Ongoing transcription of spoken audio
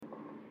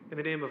In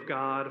the name of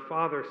God,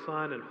 Father,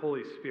 Son, and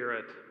Holy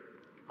Spirit.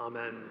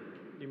 Amen.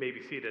 You may be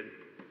seated.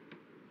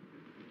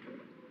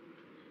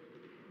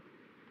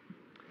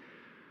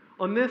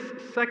 On this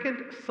second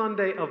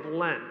Sunday of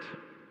Lent,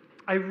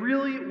 I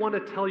really want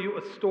to tell you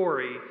a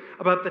story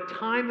about the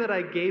time that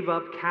I gave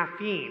up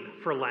caffeine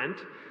for Lent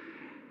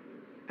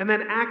and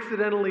then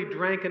accidentally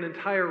drank an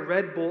entire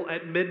Red Bull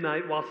at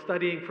midnight while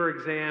studying for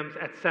exams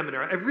at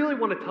seminary. I really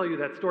want to tell you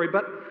that story,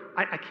 but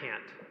I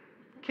can't.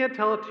 Can't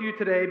tell it to you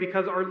today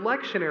because our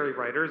lectionary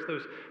writers,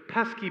 those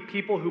pesky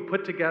people who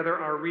put together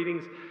our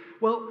readings,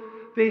 well,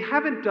 they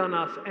haven't done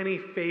us any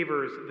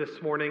favors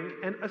this morning,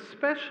 and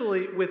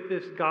especially with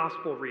this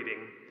gospel reading.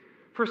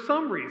 For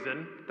some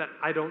reason that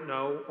I don't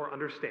know or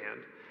understand,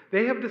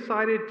 they have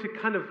decided to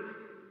kind of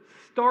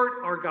start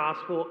our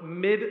gospel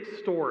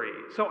mid-story.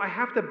 So I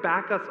have to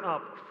back us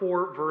up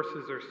 4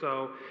 verses or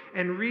so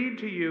and read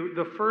to you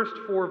the first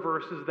 4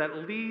 verses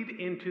that lead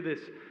into this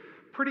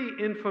pretty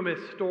infamous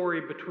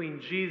story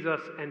between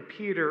Jesus and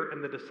Peter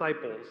and the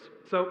disciples.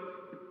 So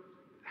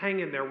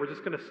hang in there. We're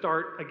just going to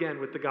start again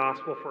with the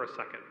gospel for a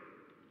second.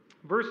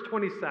 Verse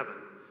 27.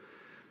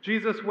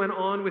 Jesus went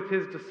on with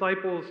his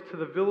disciples to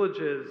the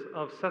villages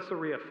of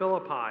Caesarea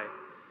Philippi,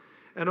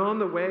 and on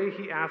the way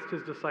he asked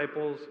his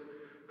disciples,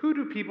 "Who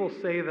do people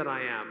say that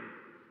I am?"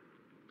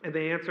 And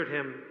they answered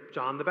him,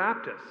 "John the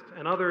Baptist,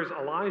 and others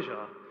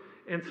Elijah,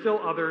 and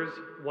still others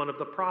one of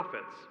the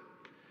prophets."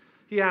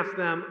 He asked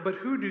them, "But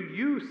who do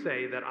you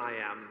say that I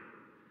am?"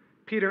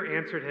 Peter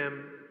answered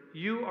him,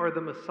 "You are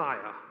the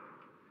Messiah."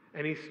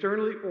 And he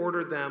sternly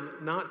ordered them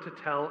not to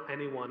tell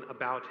anyone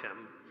about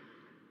him.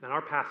 And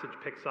our passage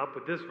picks up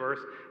with this verse.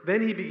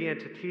 Then he began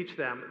to teach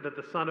them that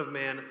the Son of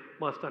Man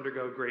must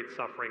undergo great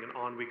suffering. And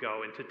on we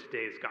go into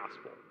today's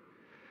gospel.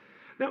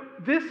 Now,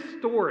 this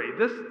story,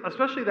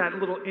 especially that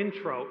little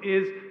intro,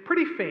 is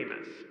pretty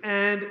famous.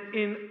 And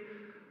in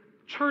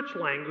church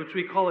language,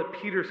 we call it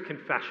Peter's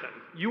confession.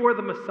 You are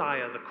the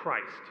Messiah, the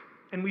Christ.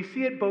 And we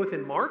see it both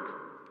in Mark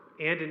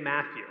and in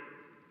Matthew.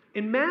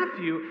 In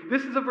Matthew,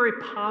 this is a very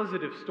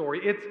positive story.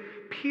 It's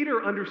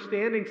Peter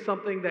understanding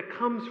something that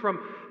comes from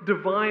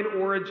divine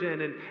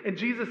origin. And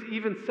Jesus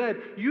even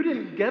said, you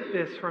didn't get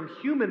this from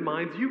human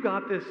minds, you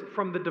got this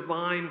from a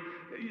divine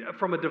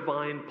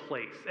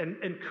place.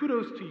 And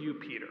kudos to you,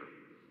 Peter.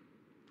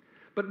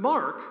 But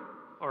Mark,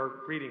 our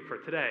reading for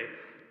today,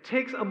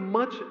 takes a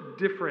much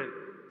different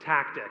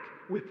tactic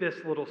with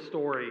this little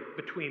story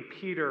between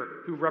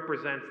Peter, who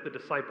represents the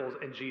disciples,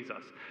 and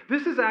Jesus.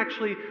 This is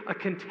actually a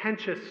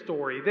contentious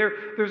story.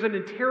 There's an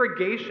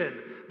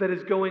interrogation that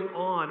is going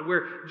on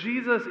where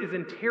Jesus is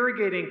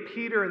interrogating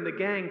Peter and the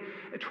gang,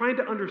 trying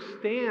to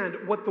understand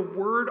what the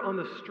word on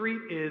the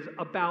street is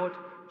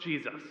about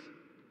Jesus.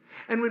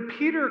 And when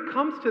Peter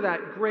comes to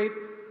that great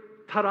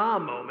ta-da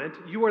moment,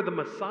 you are the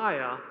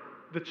Messiah,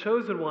 the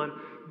chosen one,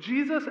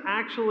 Jesus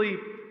actually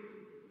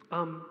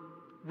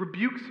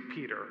rebukes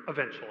Peter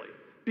eventually,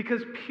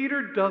 because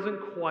Peter doesn't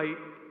quite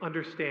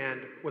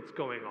understand what's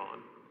going on.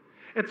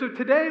 And so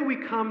today we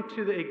come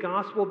to a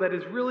gospel that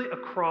is really a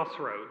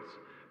crossroads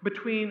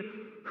between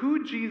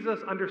who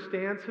Jesus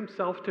understands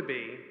himself to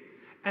be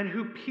and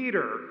who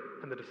Peter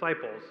and the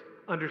disciples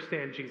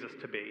understand Jesus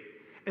to be.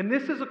 And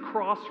this is a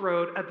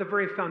crossroad at the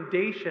very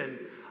foundation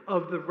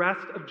of the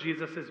rest of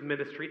Jesus'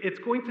 ministry. It's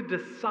going to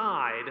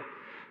decide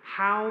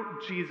how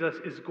Jesus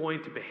is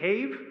going to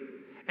behave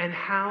and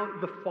how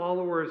the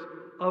followers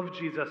of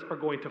Jesus are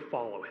going to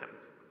follow him.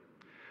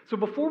 So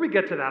before we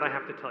get to that, I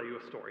have to tell you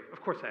a story.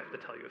 Of course I have to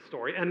tell you a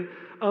story. And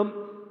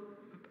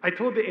I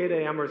told the 8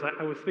 a.m.ers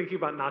I was thinking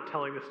about not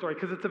telling this story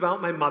because it's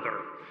about my mother.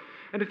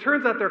 And it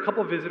turns out there are a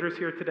couple of visitors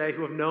here today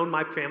who have known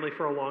my family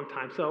for a long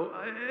time. So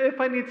if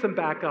I need some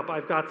backup,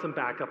 I've got some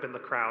backup in the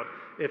crowd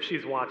if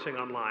she's watching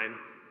online.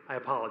 I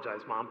apologize,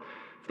 Mom.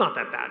 It's not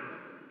that bad.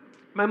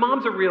 My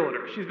mom's a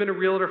realtor. She's been a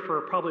realtor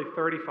for probably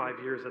 35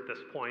 years at this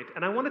point.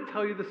 And I want to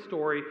tell you the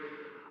story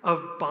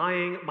of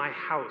buying my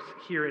house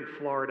here in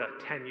Florida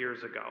 10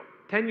 years ago.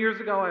 10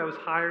 years ago, I was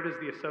hired as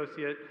the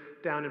associate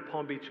down in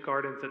Palm Beach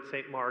Gardens at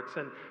St. Mark's.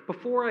 And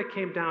before I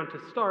came down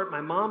to start,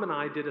 my mom and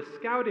I did a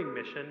scouting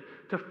mission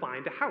to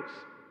find a house.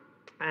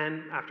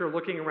 And after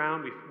looking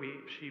around,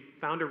 she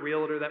found a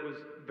realtor that was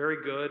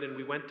very good, and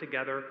we went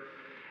together.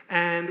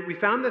 And we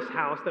found this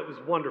house that was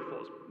wonderful.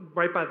 It was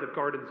right by the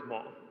Gardens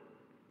Mall.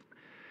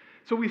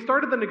 So we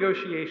started the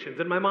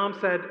negotiations, and my mom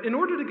said, in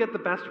order to get the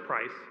best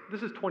price,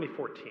 this is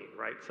 2014,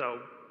 right?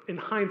 So in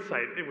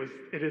hindsight,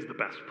 it is the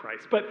best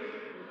price. But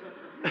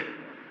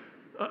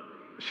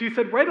she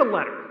said, write a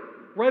letter.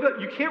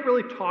 You can't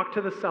really talk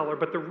to the seller,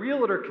 but the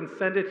realtor can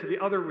send it to the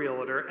other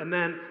realtor, and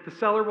then the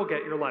seller will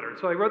get your letter.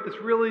 So I wrote this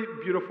really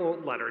beautiful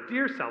letter.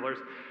 Dear sellers,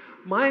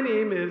 my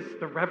name is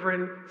the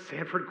Reverend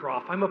Sanford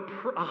Groff. I'm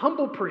a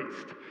humble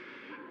priest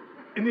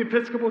in the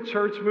Episcopal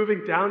Church,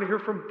 moving down here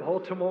from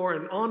Baltimore,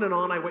 and on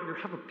I went, you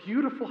have a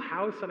beautiful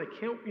house, and I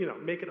can't,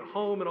 make it a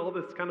home and all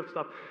this kind of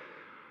stuff.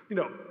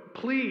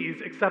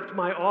 Please accept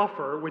my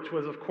offer, which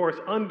was, of course,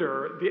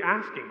 under the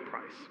asking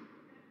price.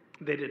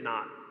 They did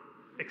not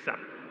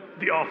accept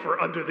the offer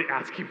under the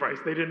asking price.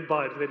 They didn't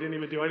budge. They didn't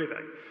even do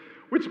anything.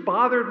 which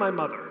bothered my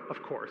mother,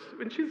 of course.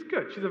 And she's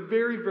good. She's a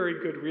very, very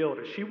good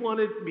realtor. She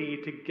wanted me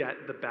to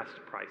get the best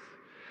price.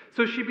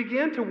 So she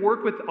began to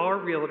work with our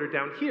realtor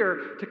down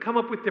here to come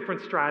up with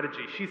different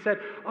strategies. She said,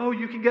 oh,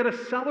 you can get a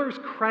seller's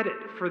credit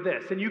for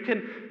this, and you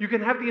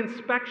can have the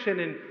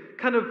inspection and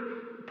kind of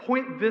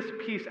point this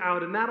piece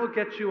out, and that'll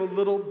get you a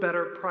little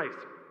better price.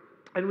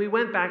 And we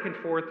went back and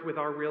forth with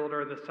our realtor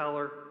and the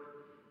seller,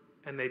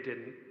 and they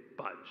didn't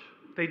budge.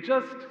 They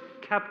just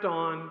kept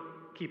on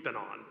keeping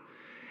on.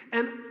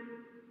 And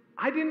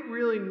I didn't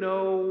really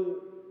know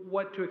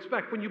what to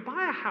expect. When you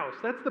buy a house,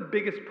 that's the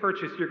biggest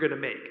purchase you're going to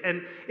make.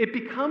 And it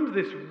becomes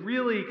this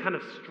really kind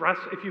of stress.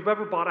 If you've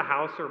ever bought a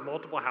house or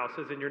multiple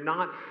houses and you're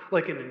not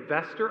like an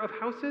investor of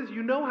houses,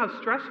 you know how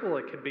stressful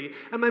it can be.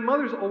 And my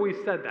mother's always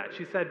said that.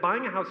 She said,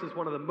 buying a house is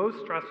one of the most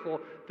stressful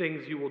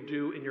things you will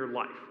do in your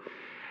life.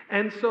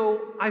 And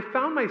so I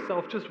found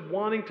myself just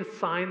wanting to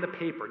sign the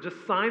paper, just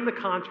sign the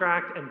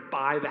contract and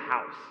buy the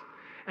house.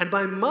 And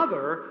my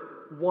mother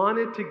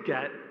wanted to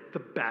get the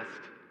best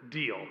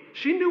deal.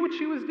 She knew what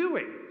she was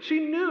doing. She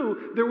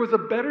knew there was a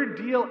better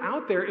deal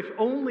out there if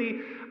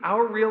only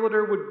our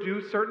realtor would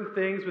do certain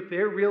things with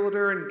their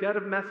realtor and get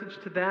a message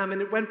to them,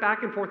 and it went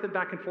back and forth and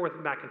back and forth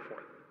and back and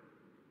forth.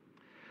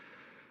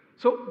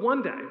 So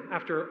one day,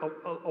 after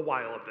a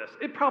while of this,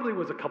 it probably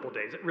was a couple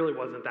days, it really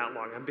wasn't that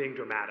long, I'm being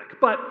dramatic,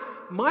 but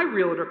my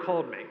realtor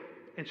called me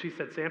and she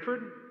said,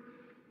 Sanford,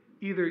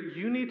 either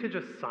you need to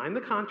just sign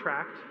the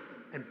contract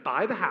and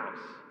buy the house,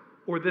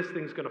 or this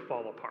thing's going to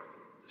fall apart.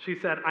 She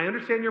said, I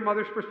understand your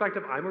mother's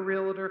perspective. I'm a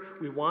realtor.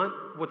 We want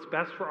what's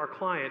best for our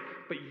client,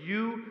 but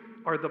you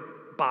are the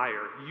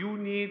buyer. You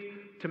need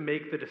to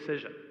make the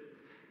decision.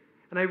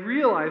 And I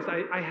realized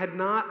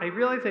I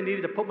realized I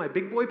needed to put my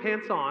big boy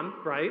pants on,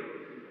 right,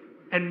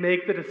 and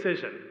make the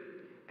decision.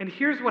 And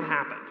here's what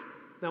happened.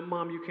 Now,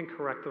 Mom, you can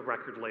correct the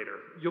record later.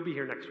 You'll be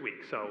here next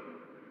week, so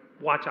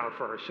watch out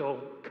for her.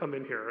 She'll come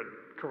in here and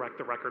correct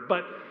the record.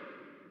 But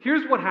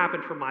here's what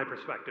happened from my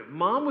perspective.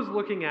 Mom was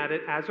looking at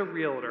it as a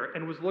realtor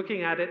and was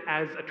looking at it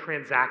as a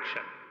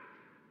transaction,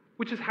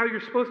 which is how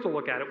you're supposed to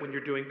look at it when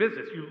you're doing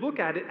business. You look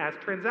at it as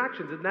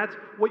transactions, and that's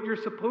what you're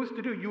supposed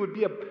to do. You would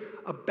be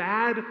a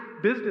bad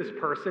business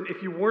person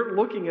if you weren't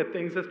looking at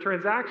things as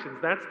transactions.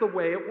 That's the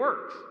way it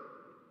works.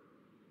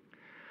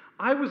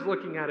 I was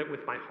looking at it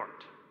with my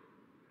heart.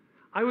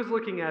 I was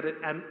looking at it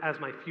as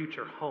my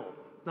future home,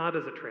 not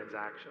as a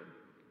transaction.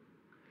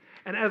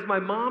 And as my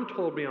mom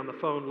told me on the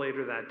phone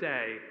later that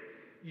day,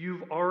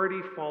 you've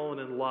already fallen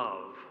in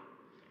love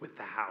with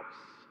the house.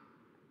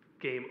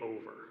 Game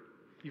over.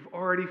 You've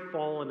already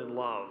fallen in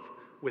love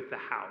with the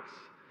house.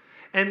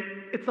 And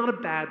it's not a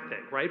bad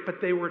thing, right?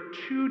 But they were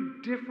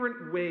two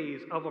different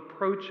ways of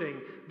approaching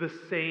the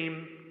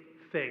same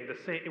thing.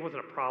 It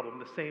wasn't a problem,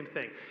 the same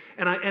thing.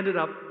 And I ended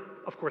up,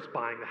 of course,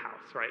 buying the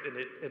house, right? And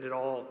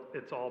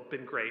it's all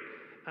been great.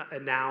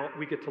 And now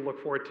we get to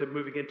look forward to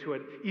moving into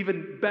an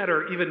even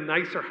better, even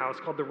nicer house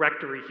called the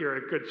Rectory here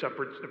at Good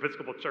Shepherd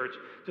Episcopal Church,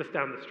 just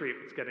down the street.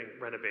 It's getting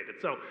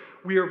renovated. So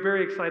we are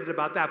very excited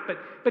about that.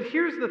 But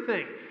here's the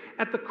thing.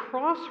 At the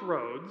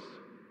Crossroads,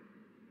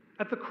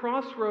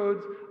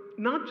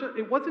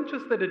 it wasn't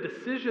just that a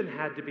decision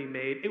had to be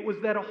made, it was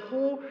that a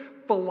whole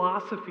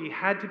philosophy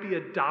had to be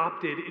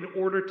adopted in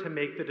order to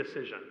make the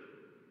decision.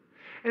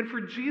 And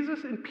for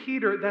Jesus and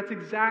Peter, that's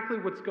exactly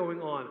what's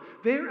going on.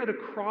 They're at a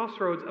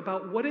crossroads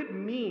about what it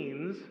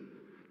means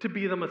to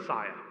be the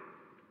Messiah.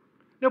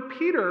 Now,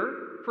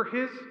 Peter, for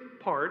his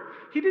part,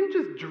 he didn't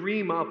just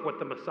dream up what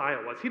the Messiah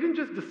was. He didn't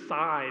just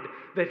decide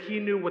that he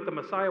knew what the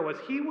Messiah was.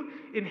 He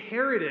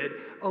inherited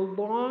a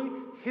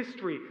long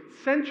history,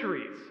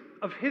 centuries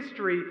of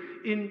history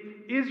in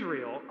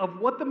Israel of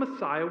what the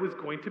Messiah was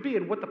going to be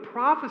and what the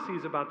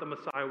prophecies about the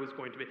Messiah was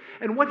going to be.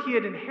 And what he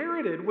had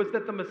inherited was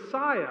that the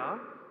Messiah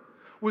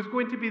was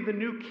going to be the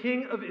new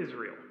king of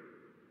Israel.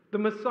 The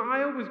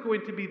Messiah was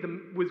going to be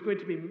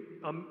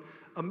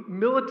a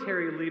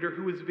military leader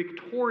who was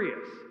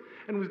victorious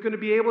and was going to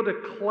be able to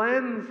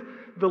cleanse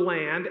the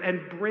land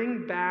and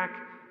bring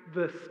back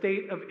the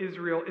state of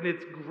Israel in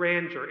its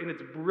grandeur, in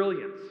its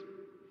brilliance.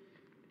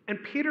 And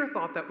Peter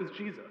thought that was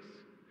Jesus.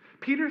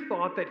 Peter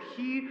thought that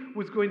he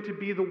was going to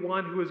be the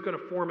one who was going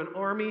to form an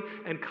army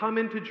and come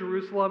into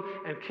Jerusalem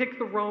and kick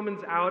the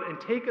Romans out and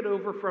take it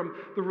over from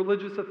the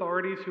religious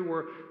authorities who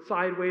were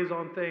sideways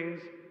on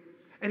things.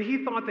 And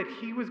he thought that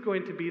he was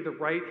going to be the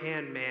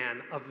right-hand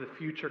man of the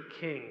future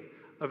king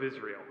of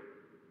Israel.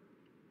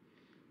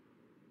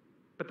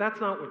 But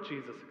that's not what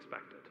Jesus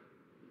expected.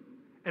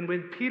 And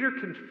when Peter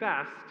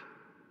confessed,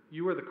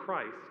 "You are the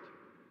Christ,"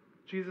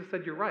 Jesus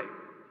said, "You're right.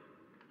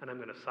 And I'm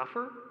going to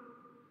suffer,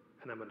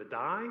 and I'm going to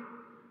die,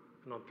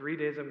 and on 3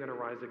 days I'm going to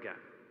rise again."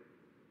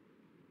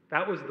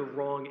 That was the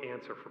wrong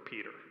answer for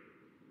Peter.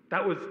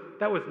 That was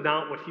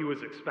not what he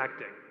was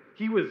expecting.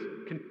 He was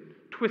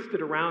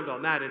twisted around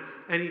on that,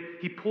 and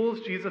he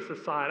pulls Jesus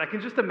aside. I can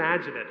just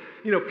imagine it.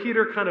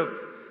 Peter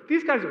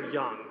these guys are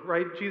young,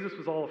 right? Jesus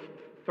was all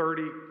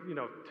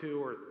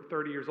 32 or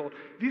 30 years old.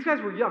 These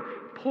guys were young,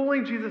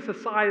 pulling Jesus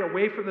aside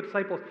away from the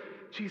disciples.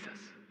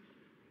 "Jesus,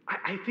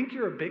 I think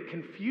you're a bit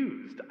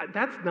confused.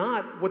 That's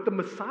not what the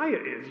Messiah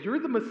is. You're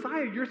the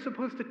Messiah. You're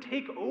supposed to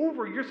take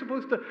over. You're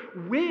supposed to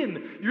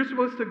win. You're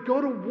supposed to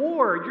go to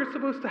war. You're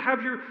supposed to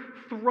have your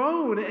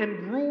throne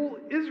and rule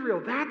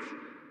Israel.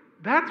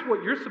 That's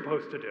what you're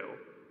supposed to do.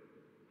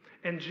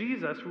 And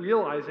Jesus,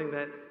 realizing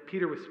that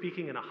Peter was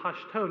speaking in a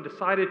hushed tone,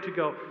 decided to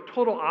go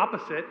total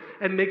opposite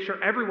and make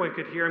sure everyone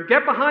could hear him.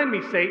 "Get behind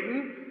me,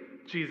 Satan!"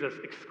 Jesus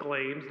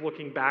exclaims,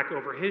 looking back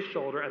over his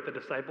shoulder at the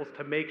disciples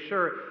to make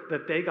sure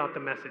that they got the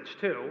message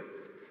too.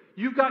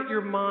 You've got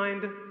your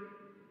mind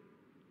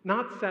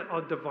not set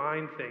on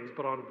divine things,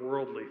 but on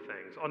worldly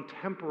things, on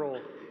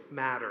temporal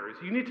matters.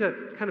 You need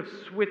to kind of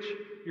switch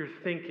your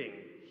thinking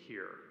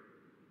here.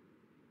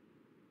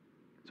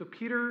 So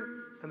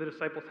Peter and the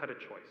disciples had a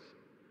choice,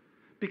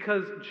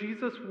 because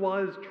Jesus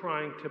was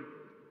trying to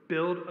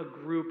build a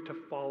group to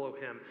follow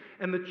him.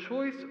 And the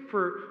choice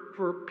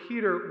for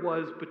Peter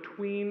was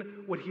between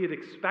what he had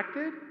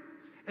expected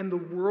and the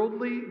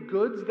worldly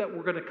goods that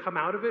were going to come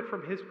out of it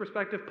from his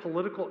perspective,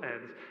 political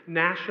ends,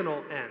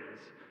 national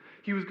ends.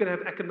 He was going to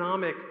have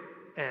economic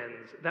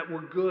ends that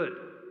were good.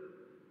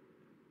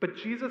 But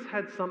Jesus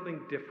had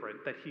something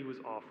different that he was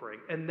offering,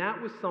 and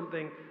that was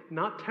something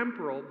not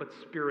temporal but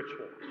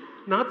spiritual,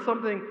 not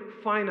something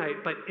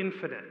finite but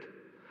infinite.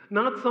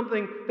 Not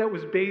something that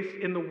was based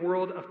in the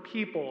world of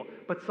people,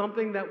 but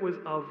something that was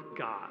of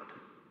God.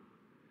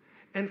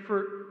 And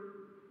for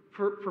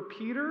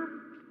Peter,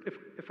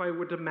 if I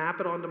were to map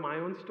it onto my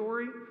own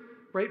story,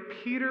 right?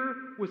 Peter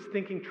was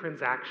thinking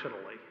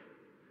transactionally,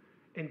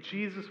 and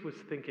Jesus was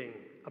thinking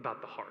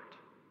about the heart,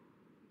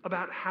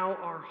 about how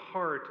our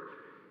heart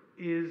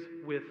is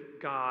with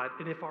God.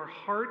 And if our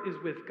heart is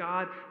with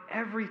God,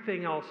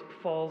 everything else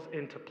falls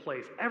into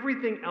place.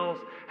 Everything else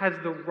has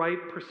the right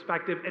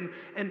perspective.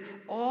 And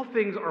all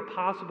things are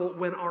possible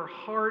when our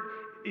heart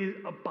is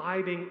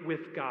abiding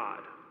with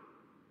God.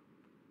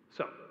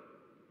 So,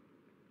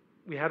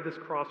 we have this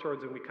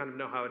crossroads and we kind of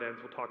know how it ends.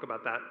 We'll talk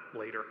about that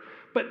later.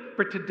 But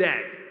for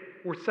today,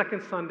 we're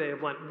second Sunday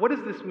of Lent. What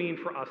does this mean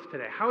for us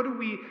today? How do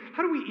we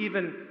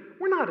even,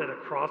 we're not at a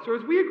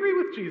crossroads. We agree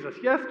with Jesus.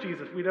 Yes,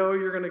 Jesus, we know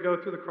you're going to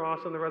go through the cross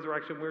and the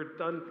resurrection. We're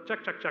done. Check.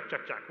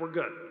 We're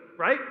good,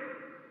 right?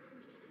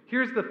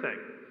 Here's the thing.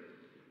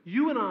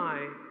 You and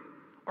I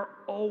are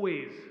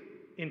always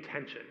in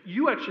tension.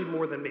 You actually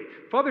more than me.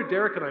 Father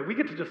Derek and I, we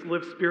get to just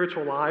live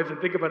spiritual lives and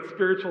think about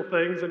spiritual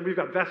things, and we've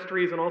got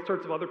vestries and all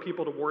sorts of other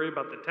people to worry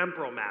about the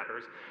temporal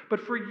matters. But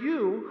for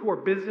you, who are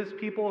business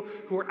people,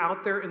 who are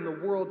out there in the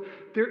world,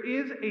 there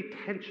is a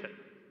tension.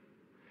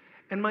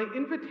 And my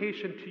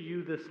invitation to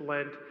you this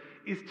Lent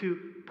is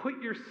to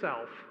put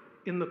yourself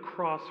in the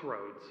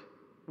crossroads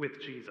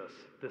with Jesus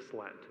this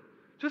Lent,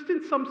 just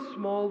in some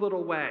small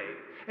little way.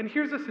 And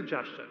here's a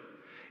suggestion.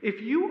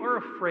 If you are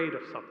afraid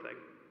of something,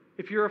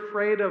 if you're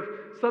afraid of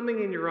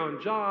something in your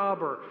own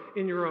job or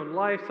in your own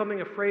life,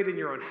 something afraid in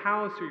your own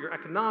house or your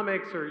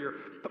economics, or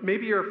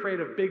maybe you're afraid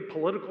of big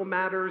political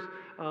matters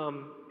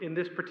in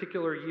this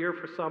particular year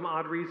for some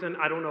odd reason,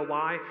 I don't know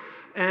why,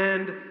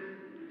 and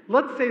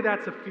let's say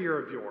that's a fear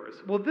of yours.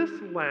 Well, this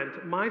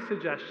Lent, my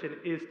suggestion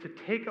is to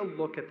take a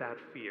look at that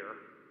fear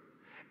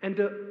and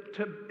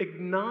to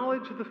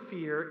acknowledge the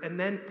fear and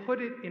then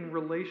put it in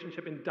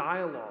relationship, in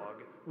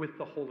dialogue with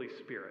the Holy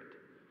Spirit.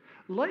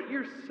 Let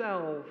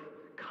yourself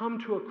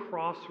come to a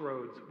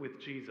crossroads with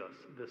Jesus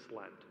this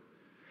Lent,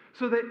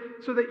 so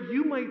that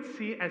you might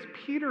see, as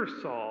Peter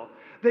saw,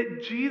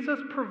 that Jesus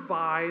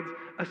provides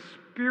a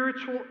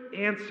spiritual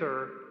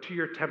answer to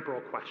your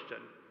temporal question.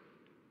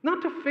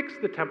 Not to fix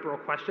the temporal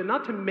question,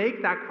 not to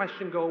make that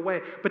question go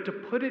away, but to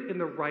put it in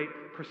the right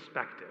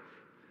perspective.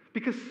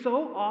 Because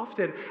so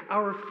often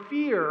our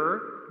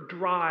fear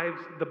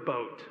drives the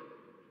boat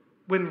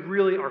when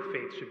really our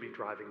faith should be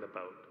driving the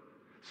boat.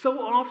 So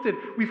often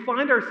we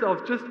find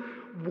ourselves just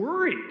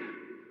worried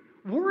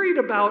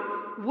about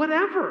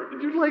whatever.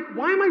 You're like,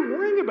 why am I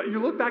worrying about it?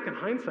 You look back in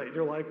hindsight and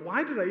you're like,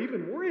 why did I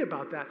even worry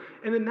about that?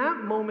 And in that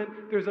moment,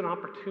 there's an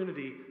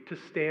opportunity to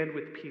stand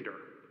with Peter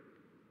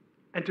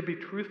and to be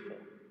truthful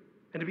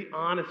and to be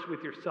honest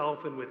with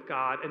yourself and with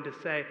God and to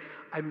say,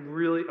 I'm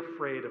really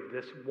afraid of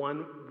this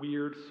one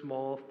weird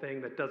small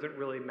thing that doesn't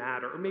really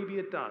matter, or maybe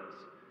it does,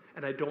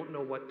 and I don't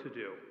know what to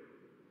do.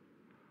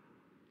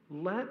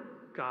 Let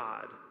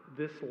God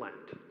this Lent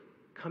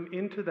come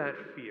into that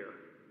fear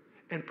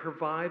and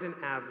provide an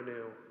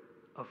avenue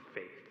of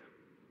faith,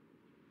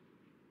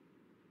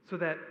 so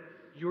that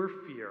your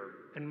fear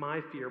and my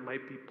fear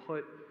might be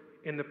put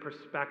in the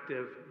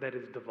perspective that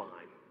is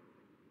divine.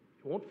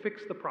 It won't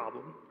fix the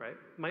problem, right?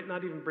 It might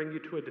not even bring you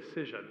to a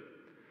decision,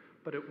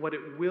 but what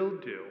it will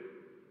do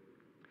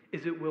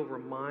is it will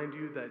remind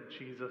you that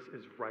Jesus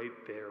is right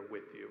there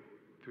with you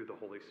through the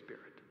Holy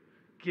Spirit,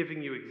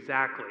 giving you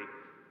exactly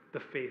the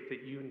faith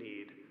that you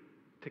need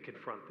to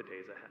confront the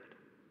days ahead.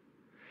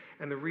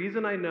 And the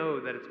reason I know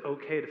that it's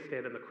okay to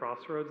stand in the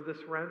crossroads this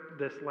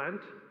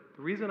Lent,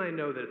 the reason I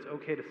know that it's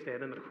okay to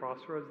stand in the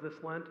crossroads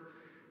this Lent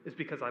is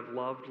because I've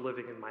loved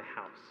living in my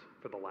house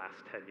for the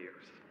last 10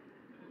 years.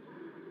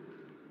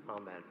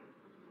 Amen.